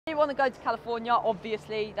We want to go to California,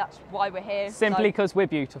 obviously, that's why we're here. Simply because we're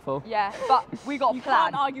beautiful. Yeah, but we got a You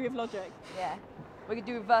plan. can't argue with logic. Yeah, we're going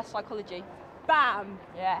to do reverse psychology. Bam!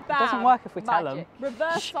 Yeah. Bam. It doesn't work if we tell them. Magic.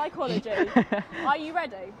 Reverse psychology. Are you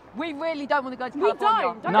ready? We really don't want to go to We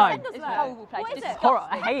California. don't. No. Send us It's there. a horrible place. What is It's it? disgusting. Horror,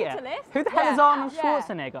 I hate Put it. a list. Who the hell is Yeah. Arnold Yeah.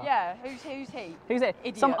 Schwarzenegger? Yeah, who's he? Who's it?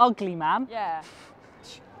 Idiot. Some ugly man. Yeah.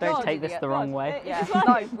 Don't God, take this idiot. the wrong God. way. Yeah. It's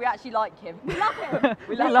No, we actually like him. We love him.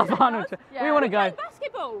 We love Arnold. Yeah. We want to Play go.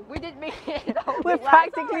 basketball. We didn't mean it. We're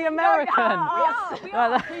practically American. We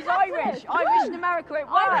are. He's Irish. Irish in America, it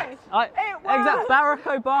Irish. works. Exactly. Barack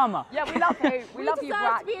Obama. Yeah, we love you. We love you, deserve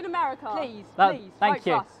Brack. to be in America. Please, That- please. thank vote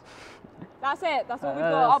you. for us. That's it. That's all we've Uh,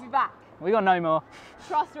 got. I'll be back. We got no more.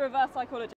 Trust the reverse psychology.